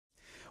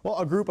Well,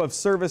 a group of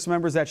service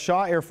members at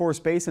Shaw Air Force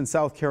Base in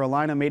South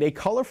Carolina made a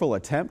colorful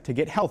attempt to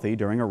get healthy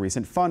during a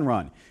recent fun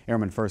run.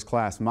 Airman First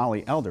Class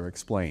Molly Elder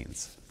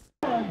explains.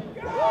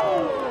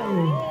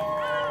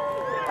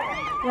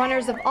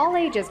 Runners of all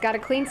ages got a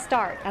clean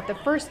start at the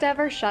first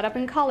ever Shut Up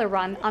and Color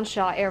run on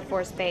Shaw Air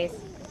Force Base.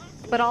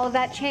 But all of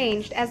that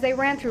changed as they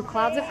ran through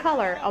clouds of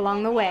color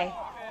along the way.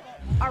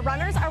 Our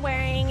runners are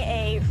wearing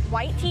a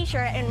white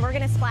t-shirt and we're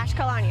going to splash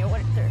color on you.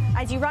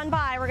 As you run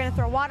by, we're going to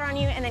throw water on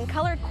you and then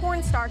colored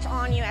cornstarch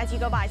on you as you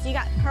go by. So you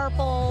got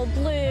purple,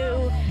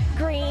 blue,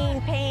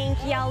 green, pink,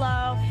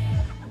 yellow.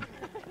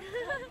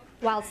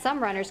 While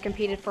some runners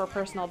competed for a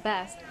personal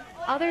best,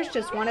 others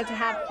just wanted to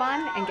have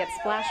fun and get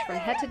splashed from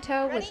head to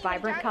toe with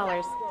vibrant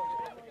colors.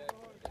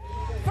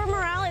 For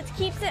morale, it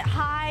keeps it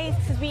high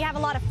because we have a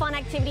lot of fun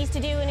activities to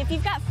do, and if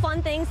you've got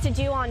fun things to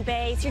do on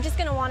base, you're just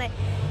going to want to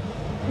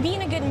be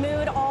in a good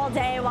mood all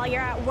day while you're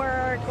at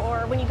work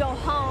or when you go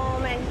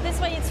home, and this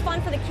way it's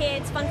fun for the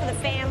kids, fun for the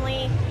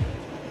family.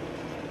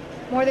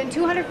 More than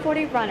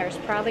 240 runners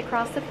proudly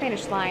crossed the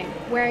finish line,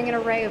 wearing an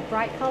array of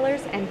bright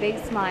colors and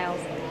big smiles.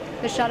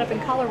 The Shut Up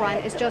and Color Run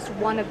is just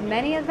one of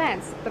many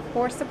events the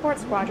Force Support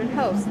Squadron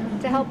hosts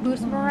to help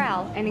boost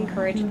morale and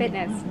encourage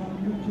fitness.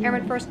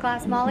 Airman First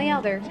Class Molly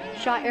Elder,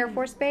 Shaw Air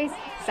Force Base,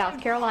 South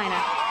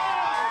Carolina.